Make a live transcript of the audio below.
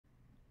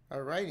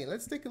Alrighty,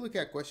 let's take a look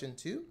at question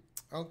 2.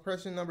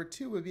 Question number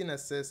 2, we're being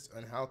assessed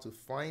on how to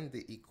find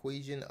the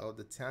equation of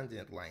the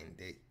tangent line,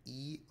 the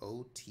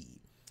EOT.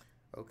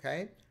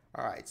 Okay,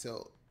 alright,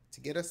 so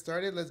to get us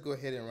started, let's go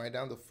ahead and write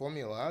down the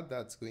formula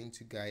that's going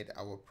to guide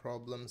our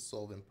problem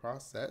solving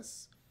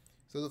process.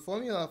 So the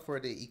formula for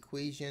the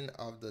equation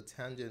of the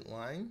tangent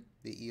line,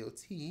 the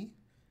EOT,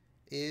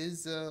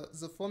 is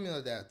a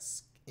formula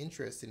that's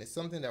interesting. It's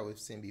something that we've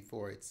seen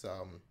before. It's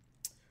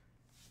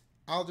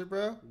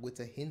algebra with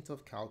a hint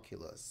of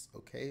calculus.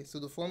 Okay, so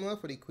the formula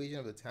for the equation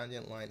of the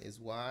tangent line is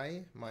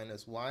y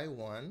minus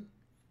y1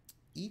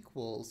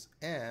 equals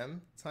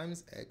m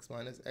times x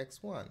minus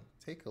x1.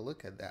 Take a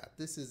look at that.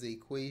 This is the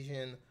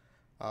equation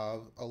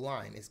of a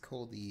line. It's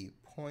called the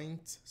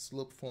point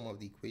slope form of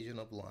the equation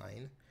of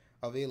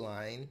a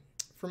line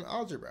from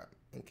algebra.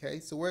 Okay,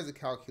 so where's the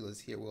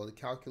calculus here? Well, the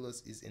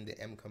calculus is in the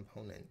m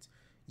component.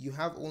 You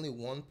have only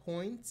one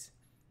point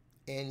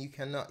and you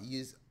cannot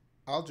use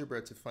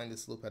algebra to find the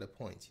slope at a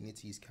point. You need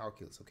to use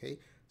calculus. Okay,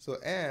 so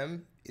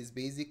m is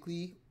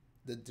basically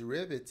the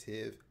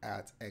derivative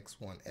at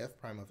x1, f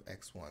prime of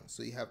x1.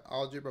 So you have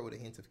algebra with a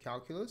hint of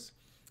calculus.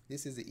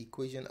 This is the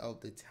equation of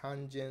the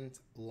tangent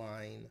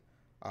line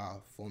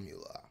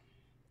formula.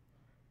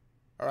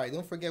 All right,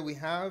 don't forget we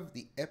have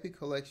the epic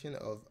collection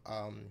of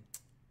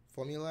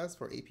formulas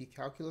for AP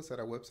Calculus at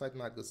our website,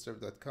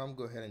 mathgotserved.com.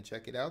 Go ahead and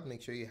check it out.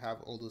 Make sure you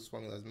have all those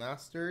formulas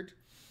mastered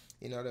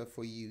in order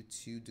for you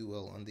to do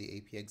well on the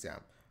AP exam.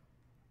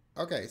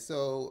 Okay,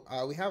 so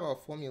we have our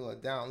formula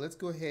down. Let's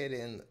go ahead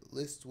and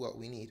list what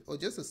we need. Oh,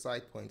 just a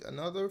side point.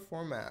 Another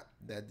format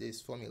that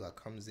this formula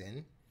comes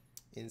in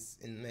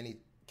many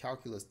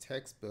calculus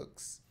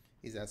textbooks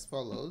is as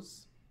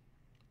follows.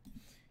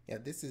 Yeah,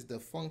 this is the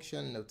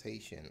function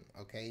notation.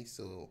 Okay,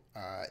 so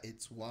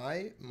it's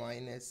y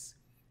minus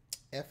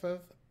f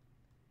of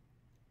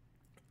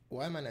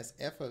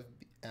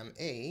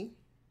a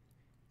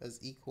is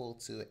equal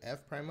to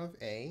f prime of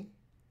a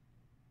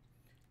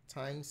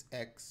times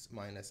x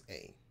minus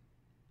a.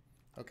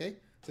 Okay,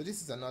 so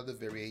this is another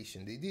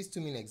variation. These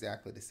two mean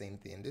exactly the same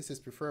thing. This is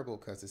preferable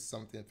because it's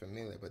something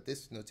familiar, but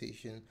this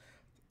notation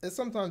is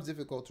sometimes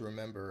difficult to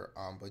remember.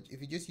 But if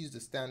you just use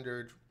the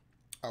standard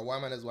y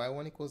minus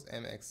y1 equals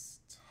mx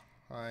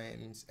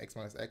times x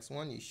minus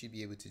x1, you should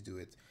be able to do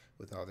it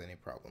without any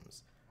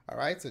problems. All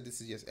right, so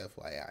this is just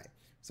FYI.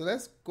 So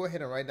let's go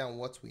ahead and write down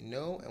what we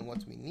know and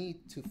what we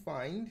need to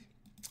find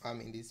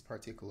in this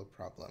particular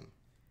problem.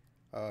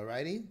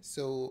 Alrighty,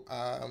 so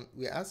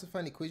we're asked to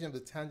find the equation of the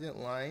tangent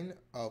line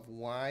of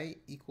y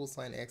equals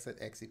sine x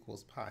at x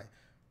equals pi.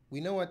 We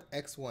know what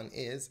x1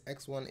 is.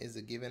 X1 is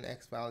a given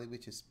x value,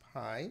 which is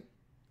pi.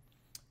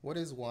 What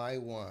is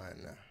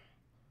y1?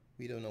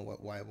 We don't know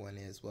what y1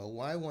 is. Well,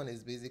 y1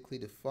 is basically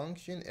the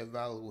function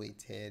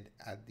evaluated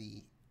at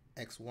the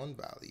x1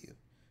 value.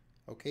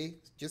 Okay,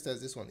 just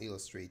as this one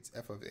illustrates,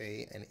 f of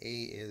a, and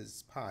a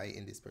is pi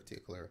in this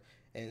particular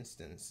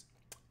instance.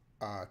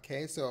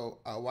 Okay, so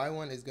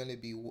y1 is going to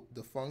be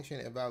the function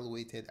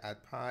evaluated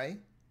at pi.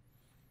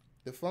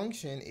 The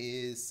function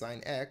is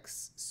sine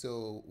x,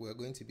 so we're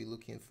going to be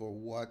looking for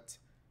what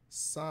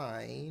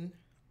sine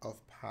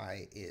of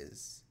pi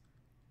is.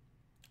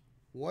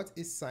 What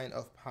is sine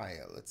of pi?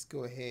 Let's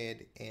go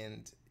ahead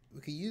and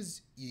we can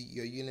use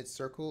your unit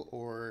circle,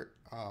 or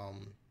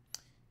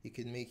you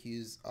can make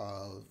use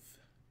of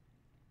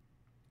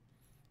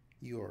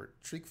your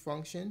trig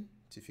function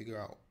to figure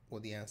out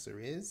what the answer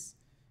is.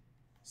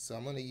 So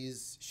I'm going to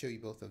show you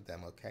both of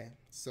them, okay?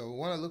 So we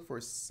want to look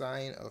for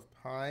sine of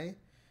pi.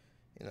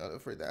 In order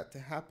for that to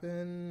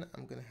happen,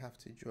 I'm going to have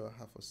to draw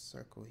half a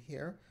circle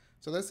here.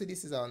 So let's say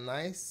this is our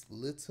nice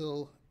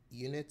little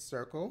unit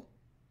circle,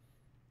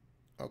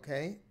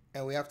 okay?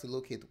 And we have to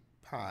locate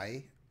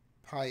pi.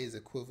 Pi is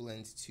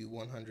equivalent to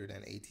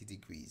 180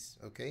 degrees,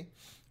 okay?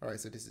 All right,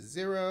 so this is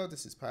 0,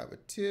 this is pi over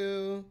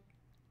 2,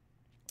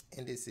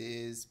 and this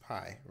is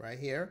pi right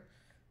here.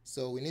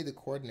 So we need the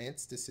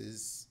coordinates. This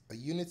is a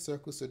unit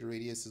circle, so the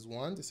radius is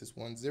 1. This is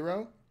 1,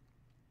 0.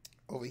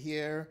 Over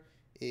here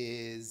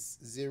is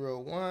 0,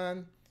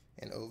 1.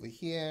 And over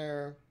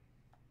here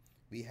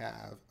we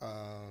have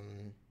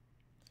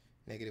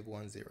negative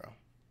 1, 0.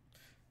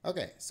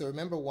 Okay, so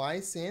remember y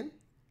is sin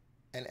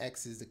and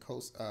x is the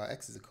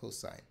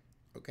cosine.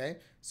 Okay,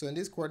 so in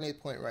this coordinate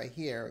point right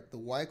here, the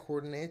y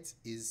coordinate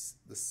is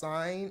the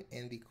sine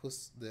and the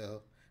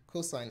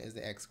cosine is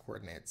the x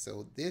coordinate.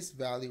 So this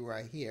value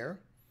right here,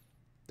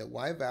 the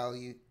y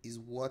value, is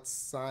what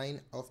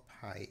sine of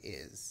pi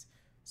is.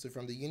 So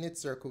from the unit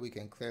circle, we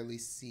can clearly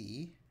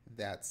see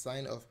that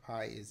sine of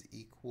pi is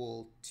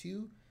equal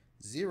to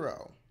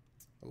 0.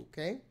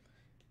 Okay,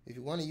 if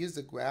you want to use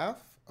the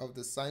graph of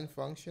the sine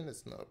function,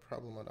 it's not a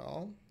problem at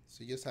all.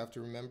 So you just have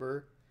to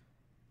remember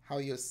how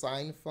your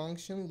sine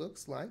function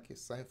looks like. Your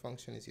sine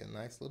function is your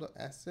nice little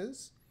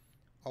s's.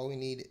 All we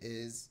need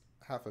is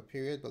half a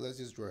period, but let's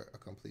just draw a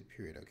complete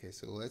period. Okay,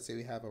 so let's say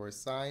we have our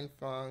sine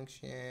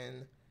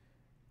function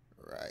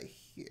right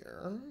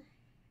here.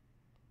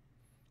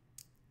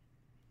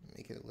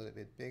 Make it a little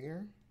bit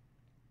bigger.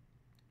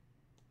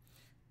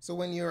 So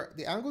when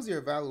the angles you're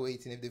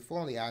evaluating, if they fall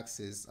on the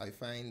axis, I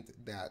find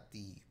that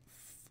the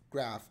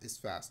graph is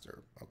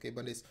faster, okay?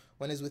 But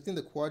when it's within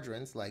the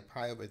quadrants, like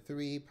pi over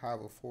 3, pi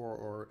over 4,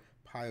 or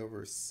pi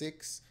over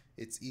 6,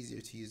 it's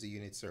easier to use a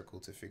unit circle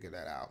to figure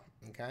that out,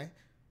 okay?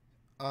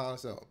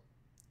 So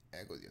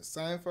there goes your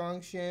sine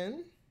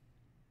function,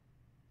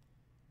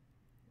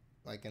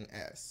 like an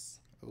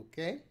S,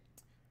 okay?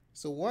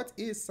 So what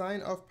is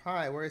sine of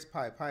pi? Where is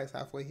pi? Pi is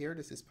halfway here.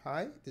 This is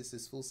pi. This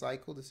is full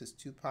cycle. This is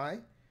 2 pi.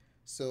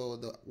 So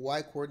the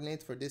y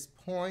coordinate for this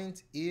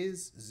point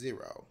is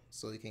 0.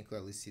 So you can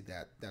clearly see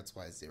that that's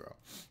why it's 0.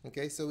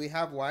 Okay, so we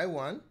have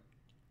y1,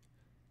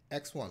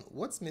 x1.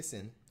 What's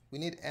missing? We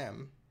need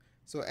m.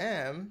 So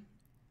m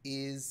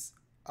is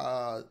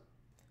the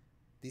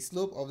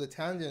slope of the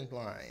tangent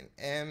line.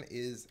 M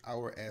is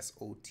our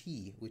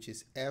SOT, which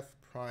is f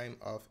prime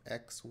of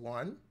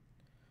x1,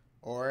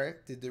 or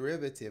the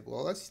derivative.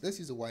 Well, let's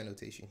use a y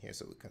notation here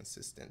so we're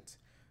consistent.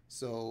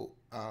 So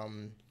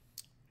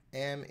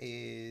m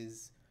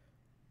is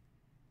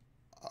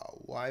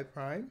y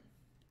prime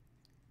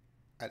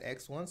at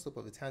x1, slope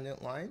of the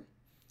tangent line,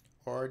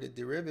 or the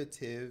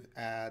derivative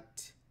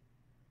at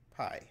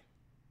pi.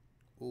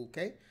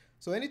 Okay,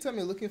 so anytime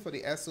you're looking for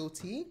the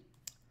SOT,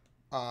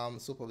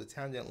 slope of the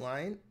tangent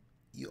line,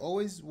 you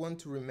always want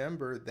to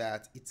remember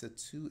that it's a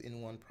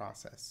 2-in-1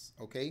 process.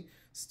 Okay,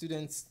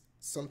 students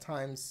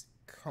sometimes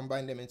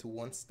combine them into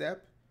one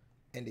step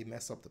and they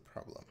mess up the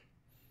problem.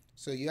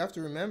 So you have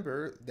to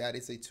remember that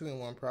it's a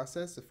 2-in-1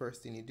 process. The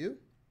first thing you do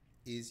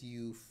is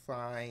you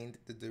find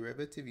the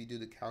derivative. You do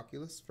the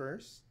calculus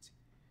first,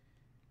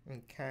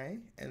 okay,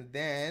 and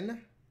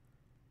then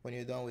when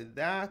you're done with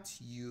that,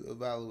 you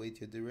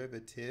evaluate your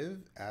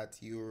derivative at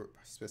your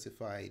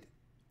specified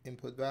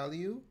input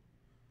value.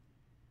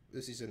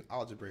 This is an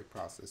algebraic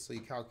process, so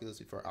you calculus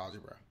before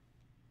algebra.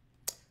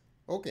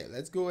 Okay,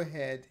 let's go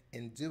ahead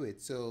and do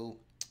it. So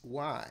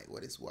y,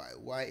 what is y?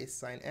 Y is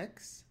sine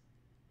x.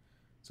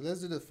 So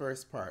let's do the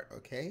first part,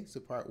 okay? So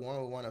part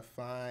 1, we want to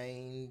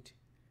find,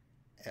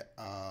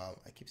 I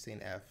keep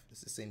saying f,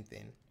 it's the same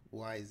thing.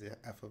 Y is the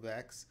f of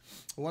x.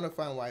 We want to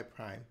find y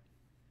prime.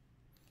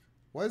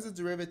 What is the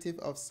derivative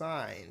of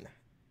sine?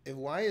 If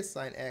y is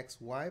sine x,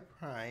 y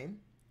prime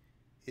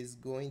is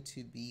going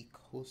to be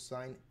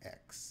cosine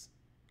x.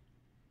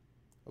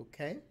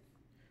 Okay?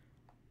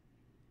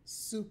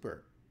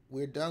 Super.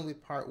 We're done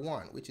with part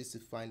 1, which is to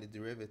find the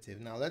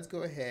derivative. Now let's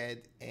go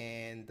ahead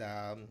and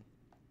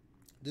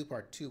do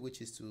part 2,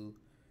 which is to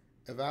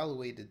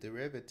evaluate the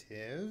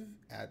derivative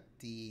at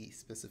the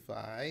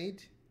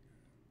specified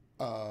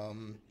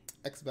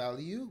x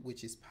value,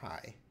 which is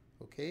pi.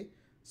 Okay?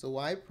 So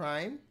y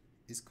prime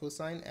is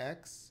cosine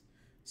x.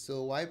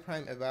 So y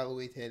prime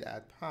evaluated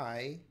at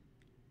pi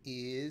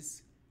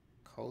is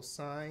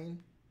cosine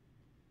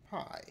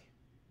pi.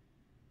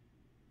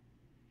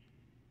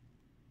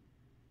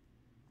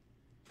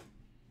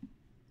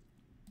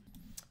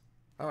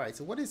 All right,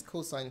 so what is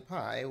cosine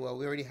pi? Well,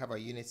 we already have our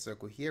unit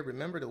circle here.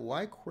 Remember, the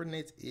y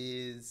coordinate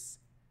is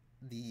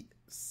the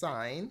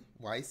sine,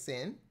 y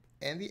sin,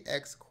 and the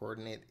x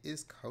coordinate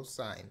is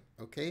cosine,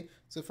 okay?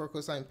 So for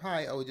cosine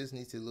pi, all we just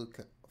need to look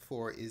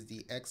for is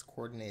the x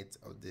coordinate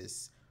of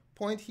this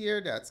point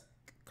here that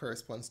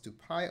corresponds to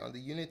pi on the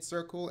unit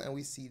circle, and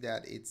we see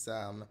that it's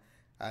a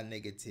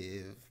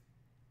 -1.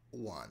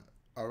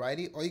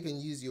 Alrighty, or you can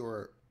use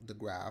the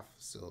graph.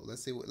 So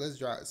let's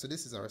draw. So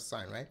this is our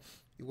sine, right?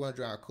 You want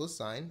to draw a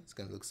cosine. It's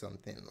going to look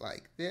something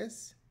like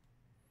this,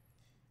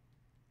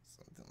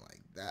 something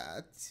like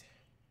that.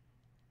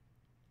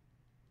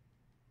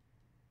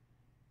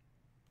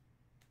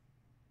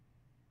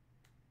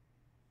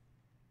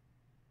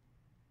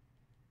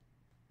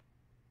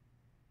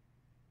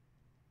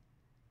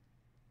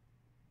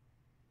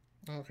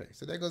 Okay,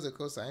 so there goes the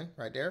cosine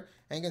right there.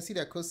 And you can see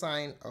that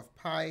cosine of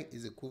pi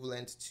is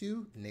equivalent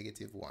to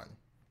 -1.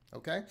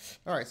 Okay,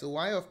 all right, so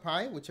y of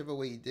pi, whichever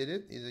way you did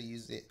it, either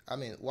use it,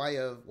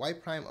 y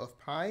prime of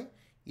pi,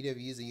 either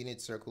use a unit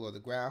circle or the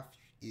graph,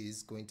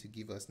 is going to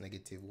give us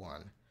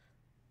 -1.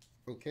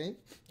 Okay,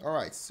 all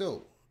right,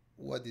 so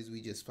what did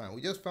we just find?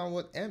 We just found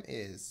what m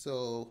is.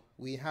 So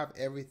we have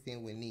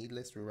everything we need.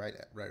 Let's rewrite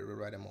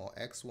them all.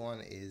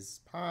 x1 is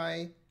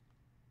pi,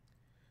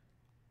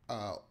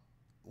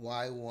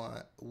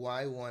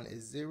 y1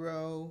 is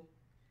 0,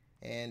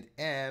 and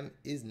m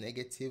is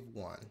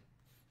 -1.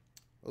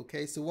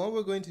 Okay, so what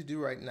we're going to do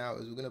right now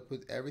is we're going to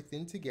put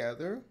everything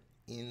together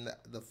in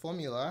the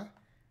formula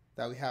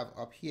that we have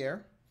up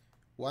here.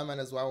 Y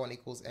minus y1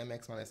 equals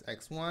mx minus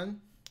x1.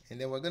 And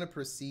then we're going to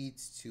proceed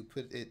to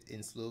put it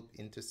in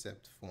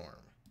slope-intercept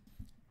form.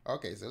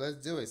 Okay, so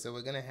let's do it. So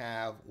we're going to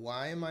have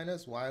y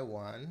minus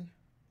y1.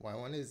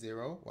 y1 is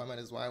 0. Y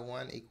minus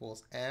y1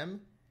 equals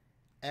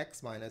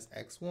mx minus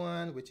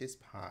x1, which is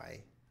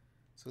pi.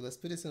 So let's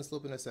put this in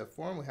slope-intercept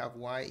form. We have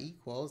y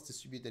equals,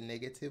 distribute the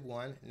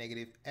 -1,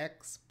 negative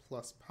x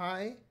plus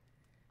pi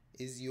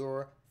is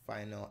your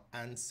final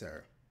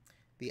answer.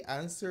 The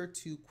answer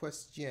to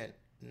question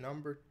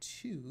number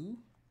 2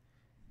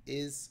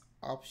 is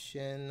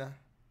option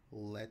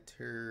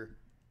letter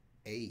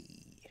A.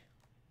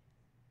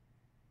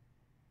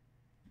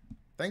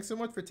 Thanks so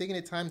much for taking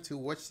the time to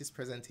watch this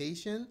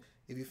presentation.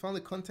 If you found the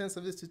contents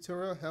of this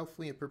tutorial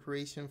helpful in your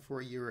preparation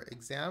for your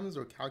exams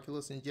or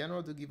calculus in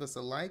general, do give us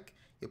a like.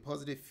 Your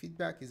positive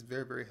feedback is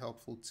very, very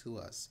helpful to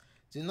us.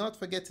 Do not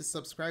forget to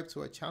subscribe to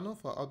our channel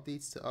for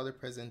updates to other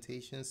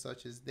presentations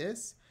such as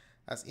this.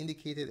 As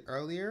indicated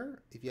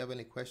earlier, if you have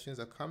any questions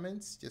or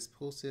comments, just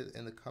post it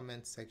in the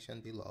comment section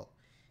below.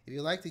 If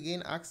you'd like to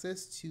gain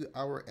access to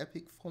our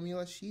epic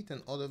formula sheet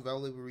and other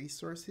valuable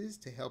resources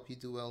to help you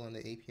do well on the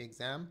AP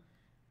exam,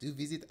 do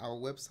visit our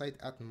website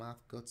at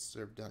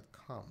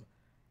mathgotserved.com.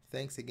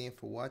 Thanks again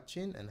for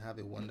watching and have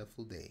a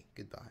wonderful day.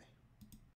 Goodbye.